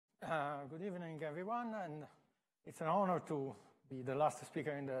Good evening, everyone, and it's an honor to be the last speaker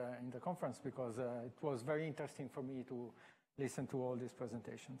in the conference because it was very interesting for me to listen to all these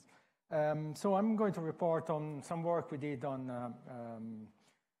presentations. So I'm going to report on some work we did on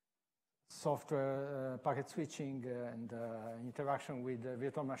software packet switching and interaction with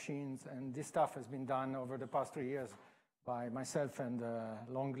virtual machines, and this stuff has been done over the past 3 years by myself and a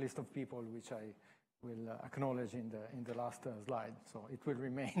long list of people, which I will acknowledge in the last slide, so it will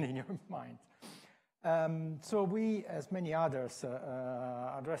remain in your mind. So we, as many others,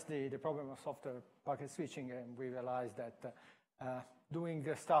 addressed the problem of software packet switching, and we realized that doing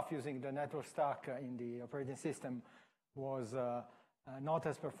stuff using the network stack in the operating system was not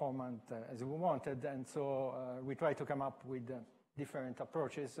as performant as we wanted, and so we tried to come up with different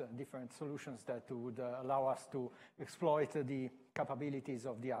approaches, different solutions that would allow us to exploit the capabilities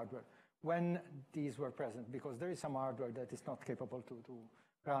of the hardware when these were present, because there is some hardware that is not capable to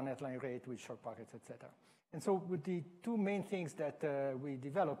run at line rate with short packets, etc. And so with the two main things that we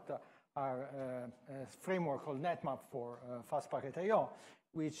developed are a framework called netmap for fast packet I/O,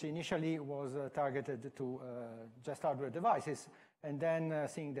 which initially was targeted to just hardware devices, and then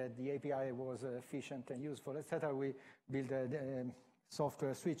seeing that the API was efficient and useful, etc., we built a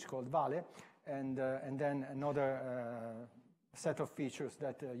software switch called VALE, and then another set of features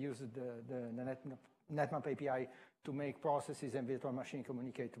that use the netmap API to make processes and virtual machine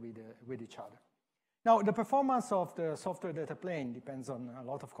communicate with each other. Now, the performance of the software data plane depends on a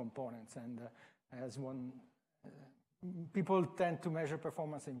lot of components, and as people tend to measure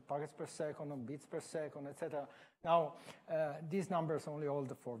performance in packets per second, on bits per second, etc. Now, these numbers only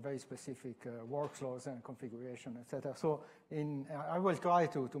hold for very specific workflows and configuration, etc. So I will try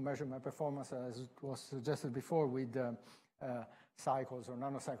to measure my performance, as was suggested before, with cycles or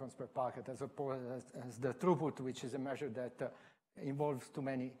nanoseconds per packet, as opposed as the throughput, which is a measure that involves too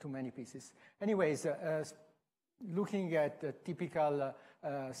many pieces. Anyways, looking at the typical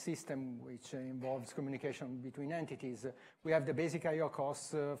system which involves communication between entities, we have the basic I/O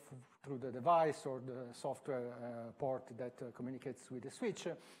costs through the device or the software port that communicates with the switch.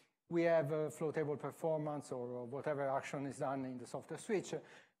 We have flow table performance or whatever action is done in the software switch.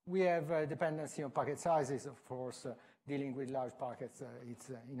 We have dependency on packet sizes, of course. Dealing with large packets, it's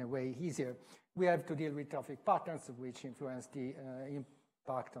in a way easier. We have to deal with traffic patterns, which influence the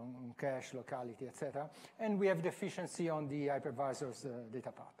impact on cache, locality, etc. And we have the efficiency on the hypervisor's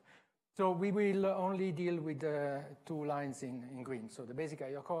data path. So we will only deal with the two lines in green, so the basic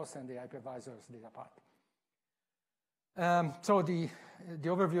I/O cost and the hypervisor's data path. So the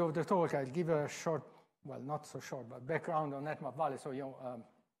overview of the talk, I'll give a short, well, not so short, but background on netmap VALE, so you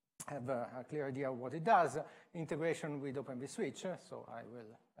have a clear idea of what it does. Integration with vSwitch, so I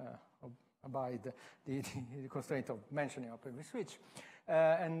will abide the constraint of mentioning vSwitch,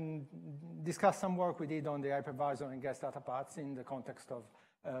 and discuss some work we did on the hypervisor and guest data paths in the context of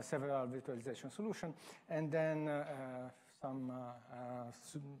several virtualization solutions, and then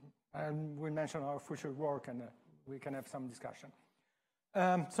we'll mention our future work, and we can have some discussion.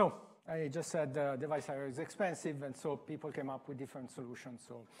 So I just said device I/O is expensive, and so people came up with different solutions.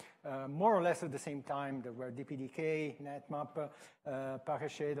 So more or less at the same time, there were DPDK, netmap, packet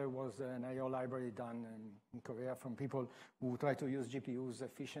shader was an I/O library done in Korea from people who try to use GPUs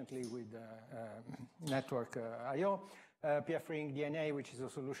efficiently with network I/O. PF-ring DNA, which is a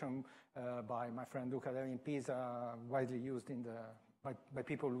solution by my friend Luca there in Pisa, widely used by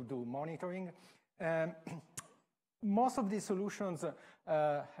people who do monitoring. Most of these solutions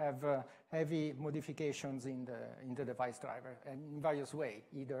have heavy modifications in the device driver, and in various ways,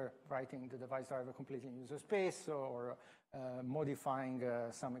 either writing the device driver completely in user space or modifying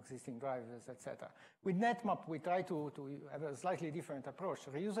some existing drivers, etc. With netmap, we try to have a slightly different approach,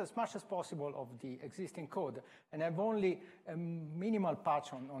 reuse as much as possible of the existing code, and have only a minimal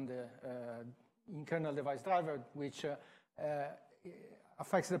patch on the in-kernel device driver, which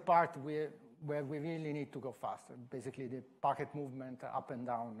affects the part where we really need to go faster, basically the packet movement up and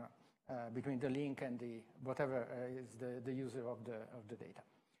down between the link and whatever is the user of the data.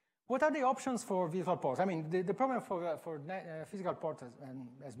 What are the options for virtual ports? I mean, the problem for physical ports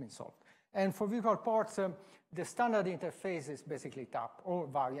has been solved. And for virtual ports, the standard interface is basically TAP or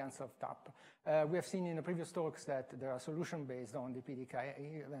variants of TAP. We have seen in the previous talks that there are solutions based on the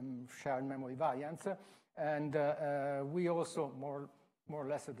PDK shared memory variants, and we also more or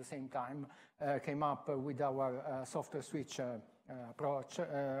less at the same time, came up with our software switch approach,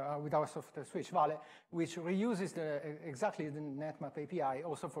 with our software switch VALE, which reuses exactly the netmap API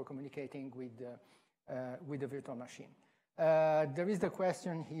also for communicating with the virtual machine. There is the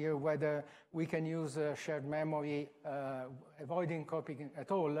question here whether we can use shared memory, avoiding copying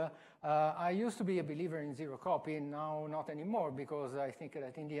at all. I used to be a believer in zero copy, now not anymore, because I think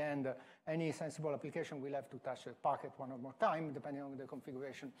that in the end, any sensible application will have to touch a packet one or more time, depending on the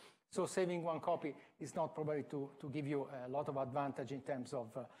configuration. So saving one copy is not probably to give you a lot of advantage in terms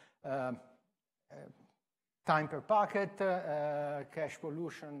of time per packet, cache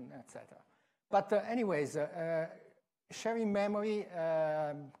pollution, etc. But anyways, sharing memory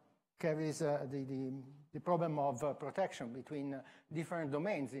carries the problem of protection between different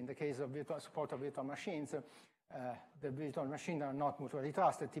domains. In the case of support of virtual machines, the virtual machines are not mutually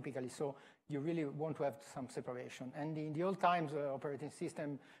trusted typically, so you really want to have some separation. And in the old times, operating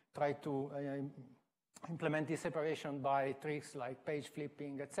system tried to implement this separation by tricks like page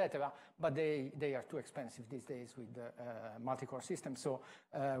flipping, etc., but they are too expensive these days with multi-core systems. So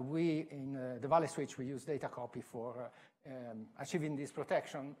we, in the vSwitch, we use data copy for achieving this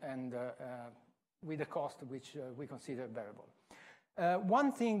protection and with a cost which we consider bearable.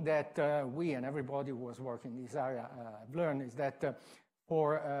 One thing that we and everybody who was working in this area have learned is that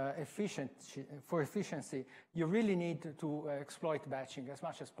for efficiency, you really need to exploit batching as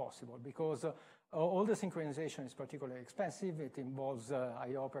much as possible, because all the synchronization is particularly expensive. It involves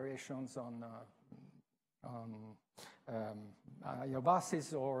I/O operations on I/O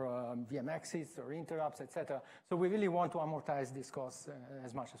buses or VMXs or interrupts, etc. So we really want to amortize these costs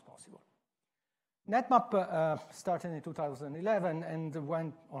as much as possible. Netmap started in 2011 and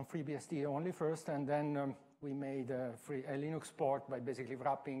went on FreeBSD only first, and then we made a Linux port by basically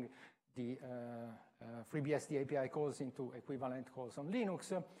wrapping the FreeBSD API calls into equivalent calls on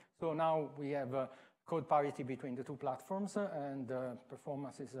Linux. So now we have code parity between the two platforms, and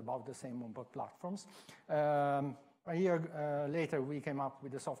performance is about the same on both platforms. A year later, we came up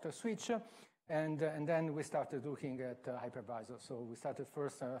with the software switch, and then we started looking at hypervisors. So we started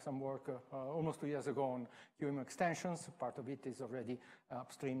first some work almost 2 years ago on Qemu extensions. Part of it is already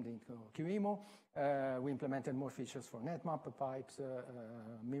upstreamed into Qemu. We implemented more features for netmap, pipes,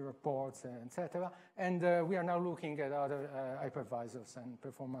 mirror ports, etc. And we are now looking at other hypervisors and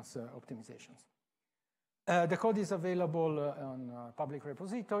performance optimizations. The code is available on public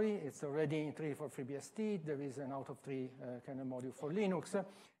repository. It's already in 3 for FreeBSD. There is an out-of-3 kernel module for Linux.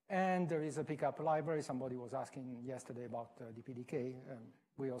 And there is a pickup library. Somebody was asking yesterday about DPDK.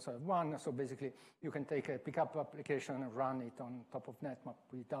 We also have one. So basically, you can take a pickup application and run it on top of netmap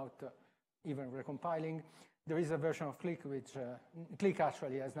without even recompiling. There is a version of Qlik, which Qlik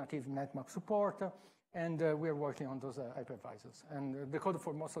actually has native netmap support. And we're working on those hypervisors. And the code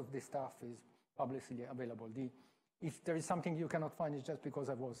for most of this stuff is publicly available. If there is something you cannot find, it's just because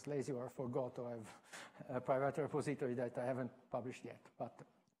I was lazy or forgot or have a private repository that I haven't published yet. But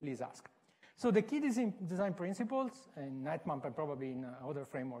please ask. So the key design principles in netmap and probably in other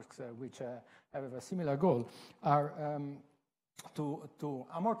frameworks which have a similar goal are to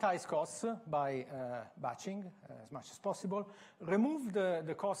amortize costs by batching as much as possible, remove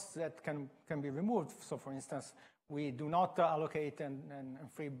the costs that can be removed. So for instance, we do not allocate and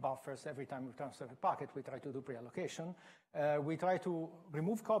free buffers every time we transfer a packet. We try to do pre-allocation. We try to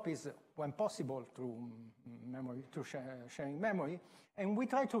remove copies when possible through memory, through sharing memory. And we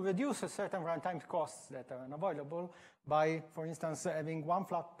try to reduce certain runtime costs that are unavoidable by, for instance, having one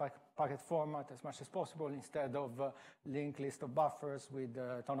flat packet format as much as possible instead of a linked list of buffers with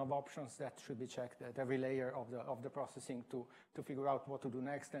a ton of options that should be checked at every layer of the processing to figure out what to do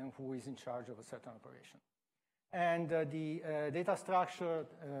next and who is in charge of a certain operation. And the data structure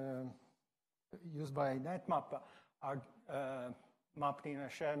used by netmap are mapped in a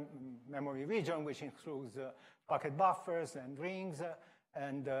shared memory region, which includes packet buffers and rings,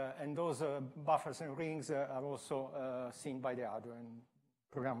 and those buffers and rings are also seen by the hardware and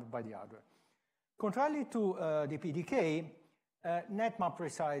programmed by the hardware. Contrary to the PDK, netmap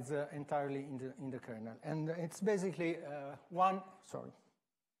resides entirely in the kernel, and it's basically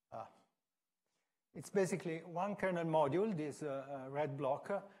it's basically one kernel module, this red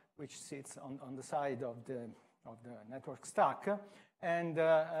block, which sits on the side of the network stack, and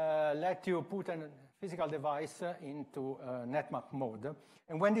let you put a physical device into netmap mode.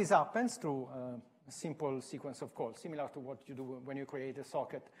 And when this happens through a simple sequence of calls, similar to what you do when you create a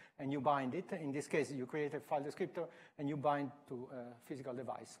socket and you bind it. In this case, you create a file descriptor and you bind to a physical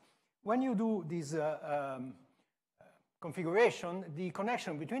device. When you do this configuration, the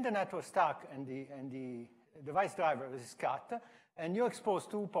connection between the network stack and the device driver is cut, and you expose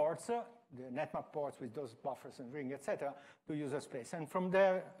 2 ports, the netmap ports with those buffers and ring, etc., to user space. And from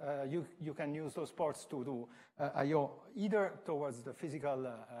there, you can use those ports to do I/O either towards the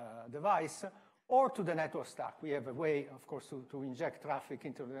physical device or to the network stack. We have a way, of course, to inject traffic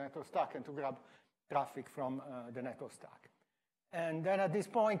into the network stack and to grab traffic from the network stack. And then at this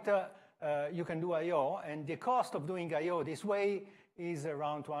point, you can do I/O, and the cost of doing I/O this way is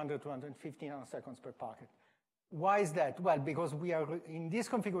around 200, 250 nanoseconds per packet. Why is that? Well, because we are, in this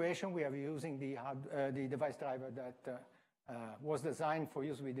configuration, we are using the device driver that was designed for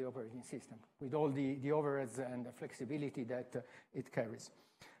use with the operating system, with all the overheads and the flexibility that it carries.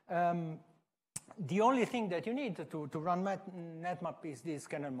 The only thing that you need to run netmap is this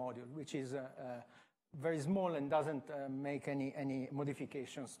kernel module, which is very small and doesn't make any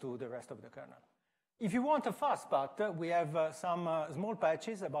modifications to the rest of the kernel. If you want a fast path, we have some small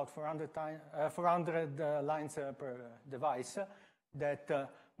patches, about 400 lines per device, that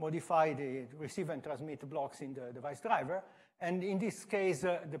modify the receive and transmit blocks in the device driver. And in this case,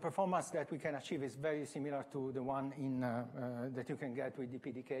 the performance that we can achieve is very similar to the one that you can get with the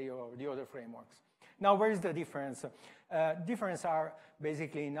PDK or the other frameworks. Now, where is the difference? Difference are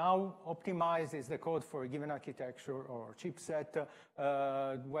basically now optimized is the code for a given architecture or chipset,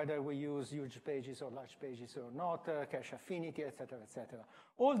 whether we use huge pages or large pages or not, cache affinity, et cetera, et cetera.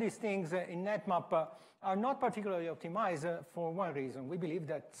 All these things in netmap are not particularly optimized for one reason. We believe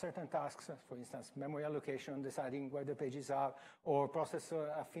that certain tasks, for instance, memory allocation, deciding where the pages are, or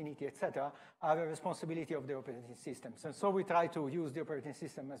processor affinity, et cetera, are the responsibility of the operating systems. And so we try to use the operating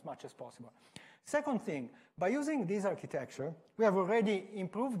system as much as possible. Second thing, by using this architecture, we have already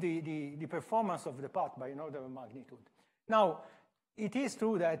improved the performance of the path by an order of magnitude. Now, it is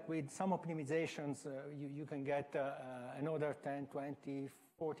true that with some optimizations, you can get another 10, 20,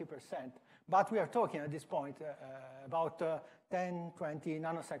 40%. But we are talking at this point about 10, 20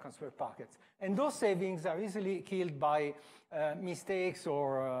 nanoseconds per packet. And those savings are easily killed by mistakes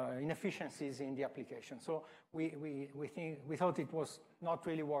or inefficiencies in the application. So we thought it was not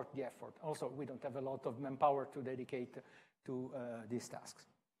really worth the effort. Also, we don't have a lot of manpower to dedicate to these tasks.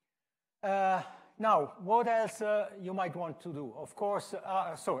 Now, what else you might want to do? Of course,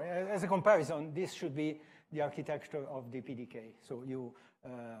 so as a comparison, this should be the architecture of the PDK. So you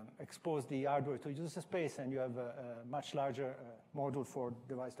expose the hardware to user space, and you have a much larger module for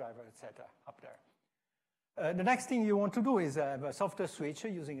device driver, et cetera, up there. The next thing you want to do is have a software switch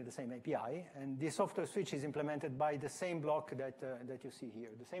using the same API, and this software switch is implemented by the same block that you see here.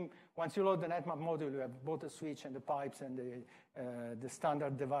 The same. Once you load the netmap module, you have both the switch and the pipes and the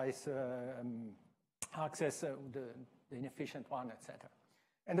standard device access, the inefficient one, et cetera.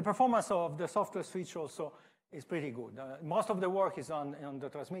 And the performance of the software switch also is pretty good. Most of the work is on the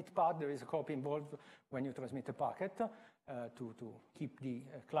transmit path. There is a copy involved when you transmit a packet to keep the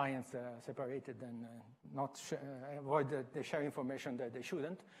clients separated and not avoid the share information that they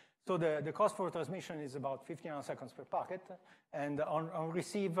shouldn't. So the cost for transmission is about 50 nanoseconds per packet. And on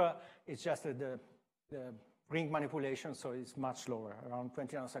receive, it's just the ring manipulation, so it's much lower, around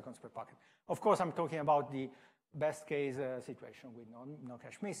 20 nanoseconds per packet. Of course, I'm talking about the best case situation with no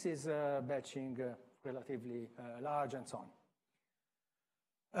cache misses, batching relatively large, and so on.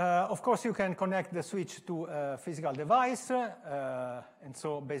 Of course, you can connect the switch to a physical device, and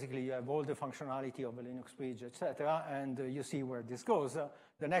so basically you have all the functionality of a Linux bridge, et cetera, and you see where this goes.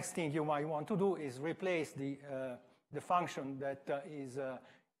 The next thing you might want to do is replace the function that is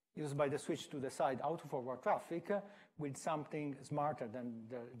used by the switch to decide how to forward traffic with something smarter than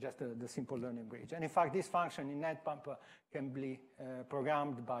just the simple learning bridge. And in fact, this function in netmap can be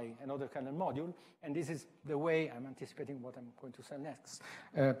programmed by another kernel module, and this is the way, I'm anticipating what I'm going to say next,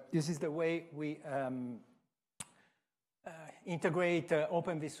 this is the way we integrate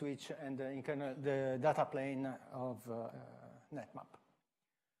Open vSwitch and the data plane of netmap.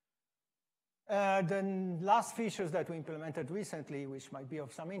 The last features that we implemented recently, which might be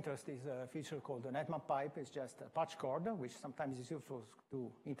of some interest, is a feature called the netmap pipe. It's just a patch cord, which sometimes is useful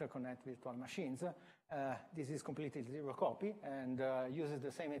to interconnect virtual machines. This is completely zero copy and uses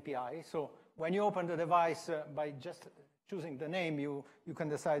the same API. So when you open the device, by just choosing the name, you can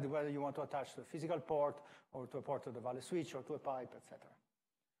decide whether you want to attach to a physical port or to a port of the VALE switch or to a pipe, etc.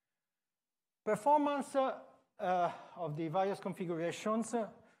 Performance of the various configurations.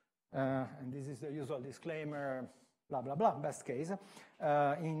 And this is the usual disclaimer, blah, blah, blah, best case.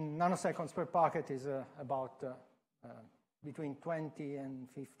 In nanoseconds per packet is about between 20 and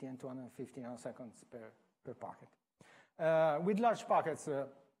 50 and 250 nanoseconds per packet. With large packets,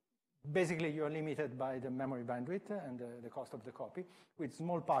 basically you're limited by the memory bandwidth and the cost of the copy. With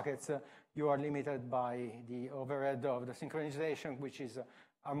small packets, you are limited by the overhead of the synchronization, which is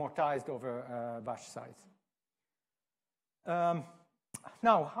amortized over batch size.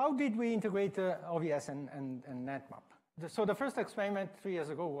 Now, how did we integrate OVS and netmap? So the first experiment 3 years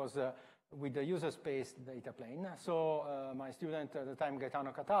ago was with the user space Dataplane. So my student at the time,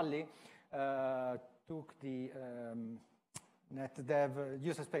 Gaetano Catalli, took the NetDev,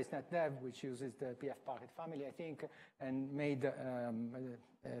 user space NetDev, which uses the PF packet family, I think, and made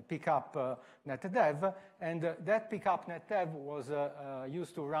pickup NetDev. And that pickup NetDev was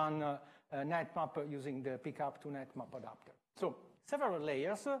used to run netmap using the pickup to netmap adapter. So several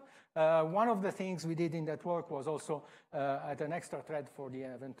layers. One of the things we did in that work was also add an extra thread for the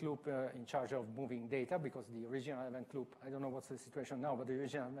event loop in charge of moving data, because the original event loop, I don't know what's the situation now, but the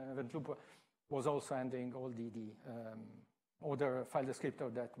original event loop was also handling all the other file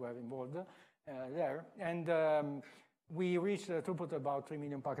descriptors that were involved there. And we reached a throughput about 3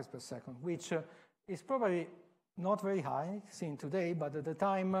 million packets per second, which is probably not very high seen today, but at the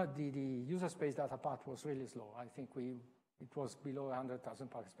time, the user space data path was really slow. I think it was below 100,000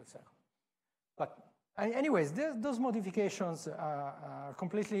 packets per second. But anyways, those modifications are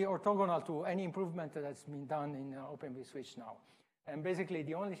completely orthogonal to any improvement that's been done in Open vSwitch now. And basically,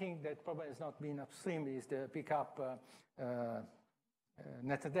 the only thing that probably has not been upstream is the pickup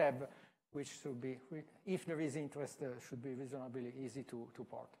NetDev, which should be, if there is interest, should be reasonably easy to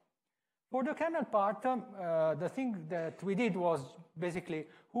port. For the kernel part, the thing that we did was basically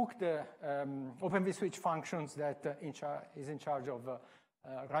hook the Open vSwitch functions that is in charge of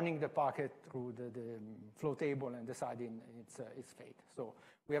running the packet through the flow table and deciding its fate. So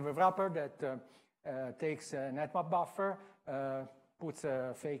we have a wrapper that takes a netmap buffer, puts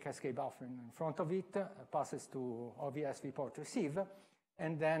a fake SK buffer in front of it, passes to OVS vport receive,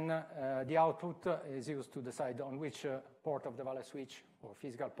 and then the output is used to decide on which port of the VALE switch or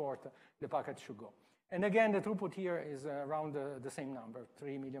physical port the packet should go. And again, the throughput here is around the same number,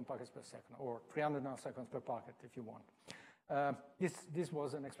 3 million packets per second, or 300 nanoseconds per packet if you want. This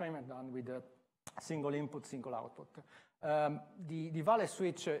was an experiment done with a single input, single output. The VALE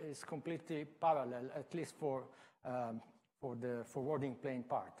switch is completely parallel, at least for the forwarding plane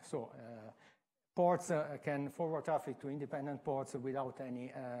part. So ports can forward traffic to independent ports without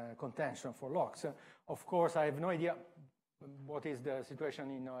any contention for locks. Of course, I have no idea what is the situation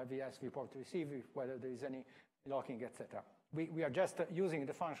in OVS vport receive, whether there is any locking, etc. We are just using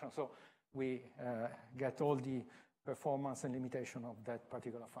the function, so we get all the performance and limitation of that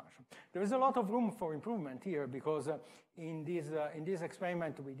particular function. There is a lot of room for improvement here, because in this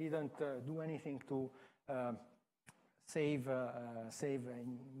experiment, we didn't do anything to save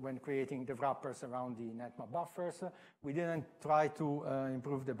when creating the wrappers around the netmap buffers. We didn't try to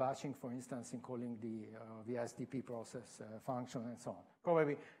improve the batching, for instance, in calling the VSDP process function and so on.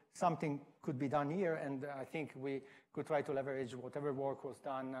 Probably something could be done here, and I think we could try to leverage whatever work was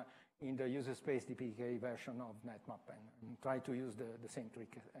done in the user space DPK version of netmap and try to use the same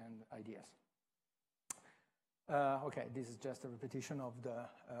trick and ideas. Okay, this is just a repetition of the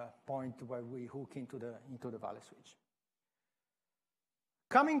point where we hook into the VALE switch.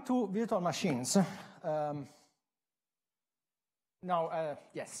 Coming to virtual machines, now,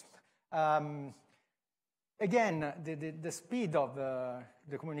 yes. Again, the speed of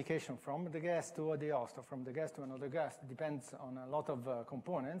the communication from the guest to the host or from the guest to another guest depends on a lot of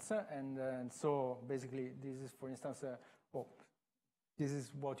components. And so basically, this is, for instance, this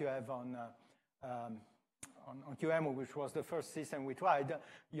is what you have on Qemu, which was the first system we tried.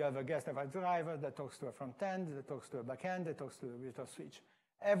 You have a guest device driver that talks to a front end, that talks to a back end, that talks to a virtual switch.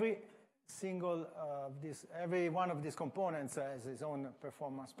 Every one of these components has its own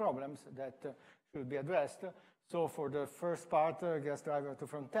performance problems that should be addressed. So for the first part, guest driver to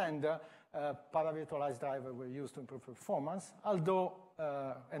front end, para-virtualized driver were used to improve performance. Although,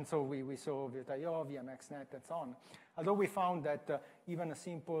 and so we saw VirtIO, VMXNet, and so on. Although we found that even a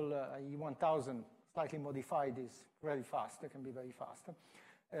simple E1000 slightly modified is very fast. It can be very fast.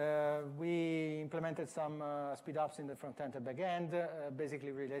 We implemented some speed ups in the front end and back end,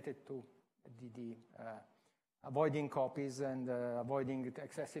 basically related to the avoiding copies and avoiding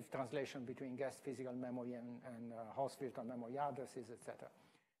excessive translation between guest physical memory and host virtual memory addresses, etc.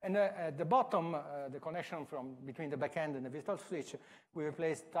 And at the bottom, the connection between the backend and the virtual switch, we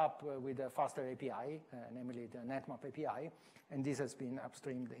replaced TAP with a faster API, namely the netmap API, and this has been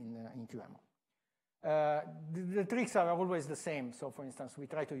upstreamed in Qemu. The tricks are always the same. So, for instance, we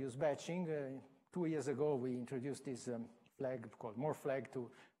try to use batching. 2 years ago, we introduced this flag called more flag to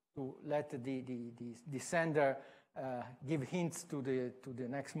let the sender give hints to the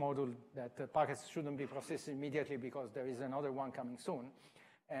next module that packets shouldn't be processed immediately because there is another one coming soon,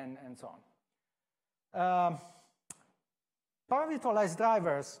 and so on. Para-virtualized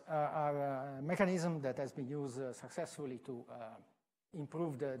drivers are a mechanism that has been used successfully to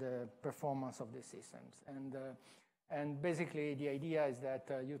improve the performance of the systems. And basically, the idea is that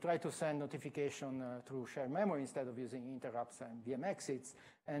you try to send notification through shared memory instead of using interrupts and VM exits.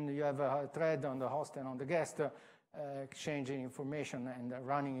 And you have a thread on the host and on the guest exchanging information and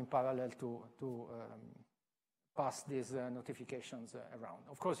running in parallel to pass these notifications around.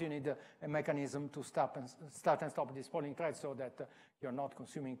 Of course, you need a mechanism to start and stop this polling thread so that you're not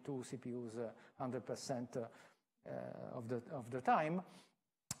consuming two CPUs 100% of the time.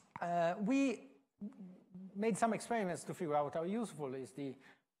 We made some experiments to figure out how useful is the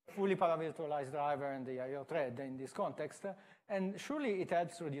fully paravirtualized driver and the I/O thread in this context. And surely it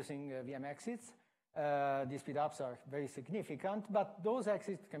helps reducing VM exits. The speedups are very significant, but those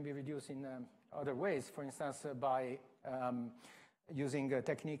exits can be reduced in other ways, for instance, by using a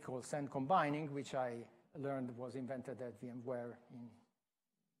technique called send combining, which I learned was invented at VMware in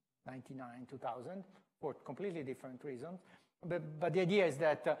 1999, 2000, for completely different reasons. But the idea is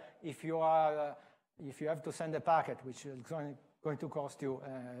that if you have to send a packet, which is going to cost you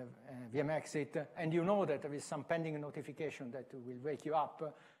a VM exit, and you know that there is some pending notification that will wake you up,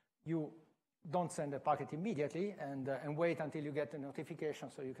 you don't send the packet immediately and wait until you get the notification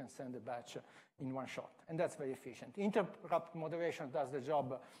so you can send the batch in one shot. And that's very efficient. Interrupt moderation does the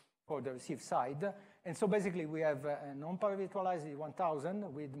job for the receive side. And so basically we have a non-paravirtualized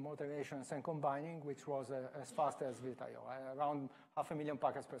 1000 with moderation and combining, which was as fast as VirtIO, around 500,000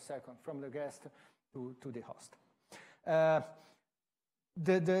 packets per second from the guest to the host.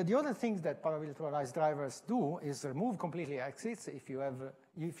 The other things that paravirtualized drivers do is remove completely exits if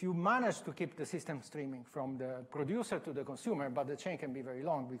you manage to keep the system streaming from the producer to the consumer, but the chain can be very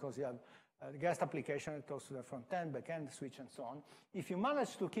long because you have the guest application that talks to the front end, back end, switch, and so on. If you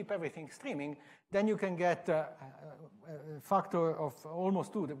manage to keep everything streaming, then you can get a factor of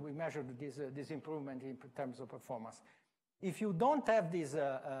almost 2 that we measured this improvement in terms of performance. If you don't have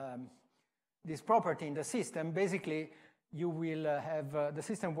this property in the system, basically you will have the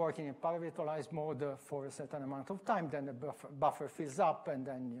system working in paravirtualized mode for a certain amount of time, then the buffer fills up, and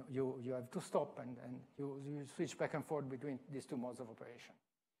then you have to stop, and you switch back and forth between these two modes of operation.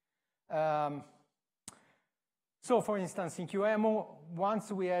 So, for instance, in Qemu,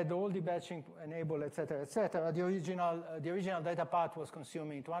 once we had all the batching enabled, et cetera, the original data path was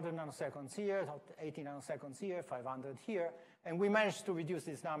consuming 200 nanoseconds here, 80 nanoseconds here, 500 here, and we managed to reduce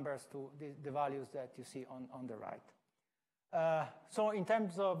these numbers to the values that you see on the right. So in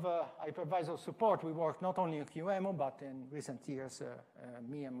terms of hypervisor support, we work not only on Qemu, but in recent years,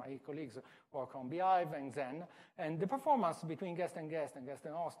 me and my colleagues work on bhyve and Zen. And the performance between guest and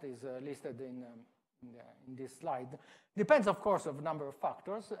host is listed in this slide. Depends, of course, of a number of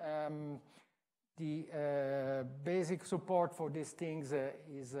factors. The basic support for these things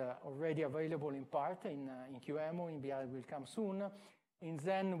is already available in part in Qemu, in bhyve will come soon. In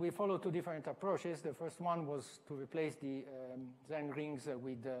Zen, we follow two different approaches. The first one was to replace the Zen rings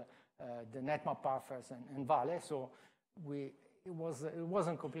with the netmap parsers and VALE. So it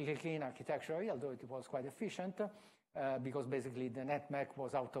wasn't completely clean architecturally, although it was quite efficient, because basically the netmap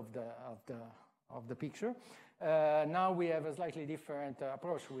was out of the picture. Now we have a slightly different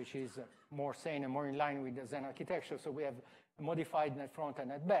approach, which is more sane and more in line with the Zen architecture. So we have a modified net front and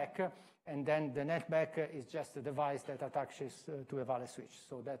net back, and then the net back is just a device that attaches to a VALE switch.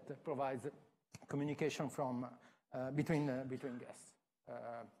 So that provides communication from between guests.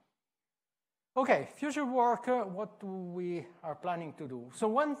 Okay, future work, what we are planning to do. So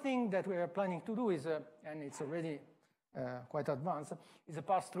one thing that we are planning to do is, and it's already quite advanced, is a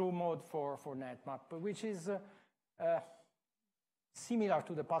pass-through mode for netmap, which is similar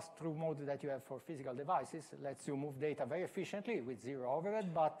to the pass-through mode that you have for physical devices. It lets you move data very efficiently with zero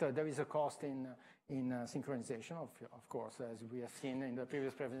overhead, but there is a cost in synchronization, of course, as we have seen in the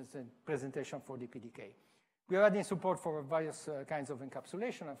previous presentation for the PDK. We are adding support for various kinds of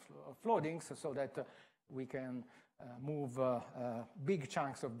encapsulation of offloadings so that we can move big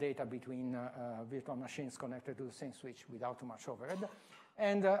chunks of data between virtual machines connected to the same switch without too much overhead.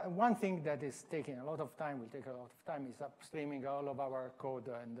 And one thing that is taking a lot of time, will take a lot of time, is upstreaming all of our code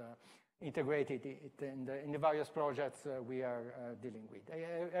and integrating it in the various projects we are dealing with.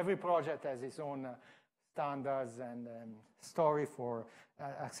 Every project has its own standards and story for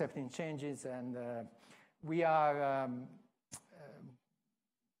accepting changes, and we are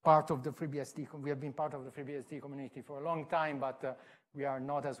part of the FreeBSD. We have been part of the FreeBSD community for a long time, but we are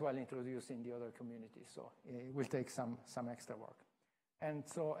not as well introduced in the other communities, so it will take some extra work. And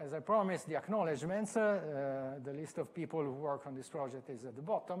so, as I promised, the acknowledgements, the list of people who work on this project is at the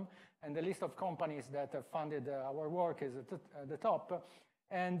bottom, and the list of companies that have funded our work is at the top.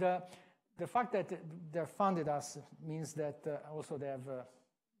 And the fact that they funded us means that also they have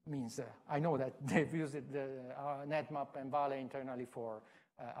means I know that they've used it, netmap and VALE internally for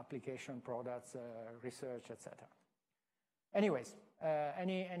application products, research, etc. Anyways,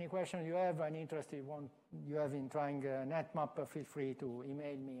 any question you have, any interest you have in trying netmap, feel free to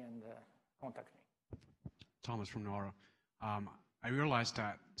email me and contact me. Thomas from Nora. I realized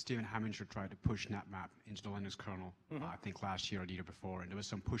that Stephen Hamminger tried to push netmap into the Linux kernel, I think last year or the year before, and there was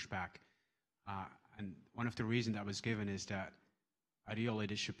some pushback. And one of the reasons that was given is that ideally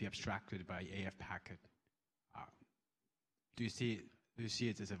this should be abstracted by AF packet. Do you see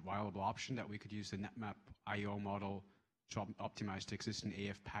it as a viable option that we could use the netmap IO model to optimize the existing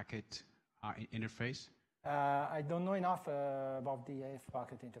AF packet interface? I don't know enough about the AF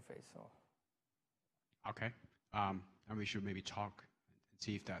packet interface. So. Okay, and we should maybe talk and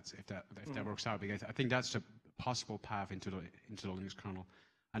see if that works out, because I think that's a possible path into the Linux kernel.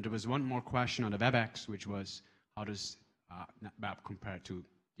 And there was one more question on the WebEx, which was how does netmap compare to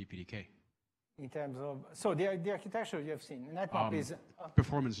DPDK? In terms of, so the architecture you have seen, netmap is...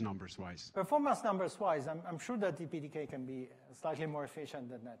 performance numbers wise. Performance numbers wise, I'm sure that DPDK can be slightly more efficient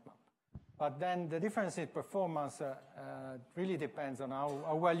than netmap. But then the difference in performance really depends on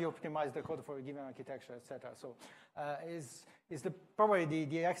how well you optimize the code for a given architecture, etc. So is probably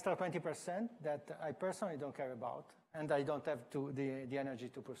the extra 20% that I personally don't care about, and I don't have the energy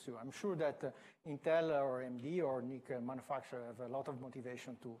to pursue. I'm sure that Intel or AMD or NIC manufacturer have a lot of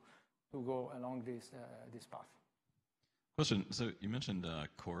motivation to go along this path. Question, so you mentioned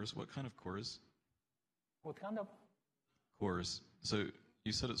cores. What kind of cores? What kind of? Cores. So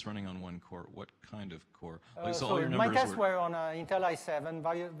you said it's running on one core. What kind of core? So all your my tests were on Intel i7,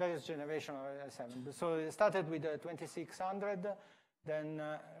 various generations of i7. So it started with 2600, then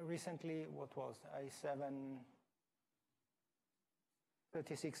recently, what was i7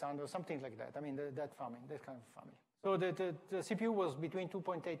 3600, something like that. I mean, that kind of family. So the CPU was between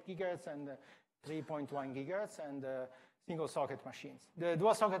 2.8 gigahertz and 3.1 gigahertz, and single socket machines. The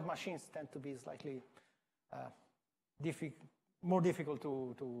dual socket machines tend to be slightly more difficult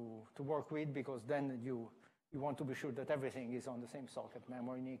to work with, because then you want to be sure that everything is on the same socket,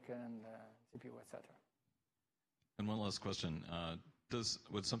 memory, NIC, and CPU, etc. And one last question.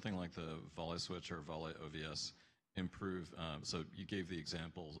 Would something like the vSwitch or VALE OVS improve? So you gave the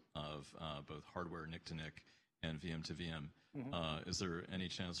example of both hardware NIC to NIC and VM to VM. Is there any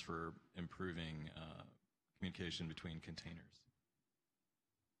chance for improving communication between containers?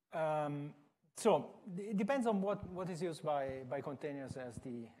 So it depends on what is used by containers as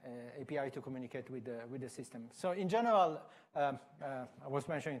the API to communicate with the system. So in general, I was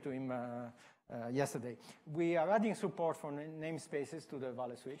mentioning to him yesterday, we are adding support for namespaces to the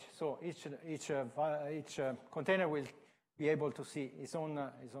vSwitch. So each container will be able to see its own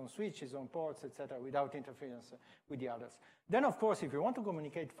switch, its own ports, etc., without interference with the others. Then, of course, if you want to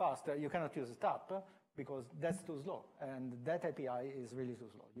communicate faster, you cannot use a TAP, because that's too slow, and that API is really too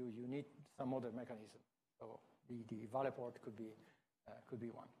slow. You need some other mechanism. So the VALE port could be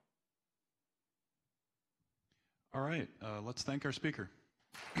one. All right, let's thank our speaker.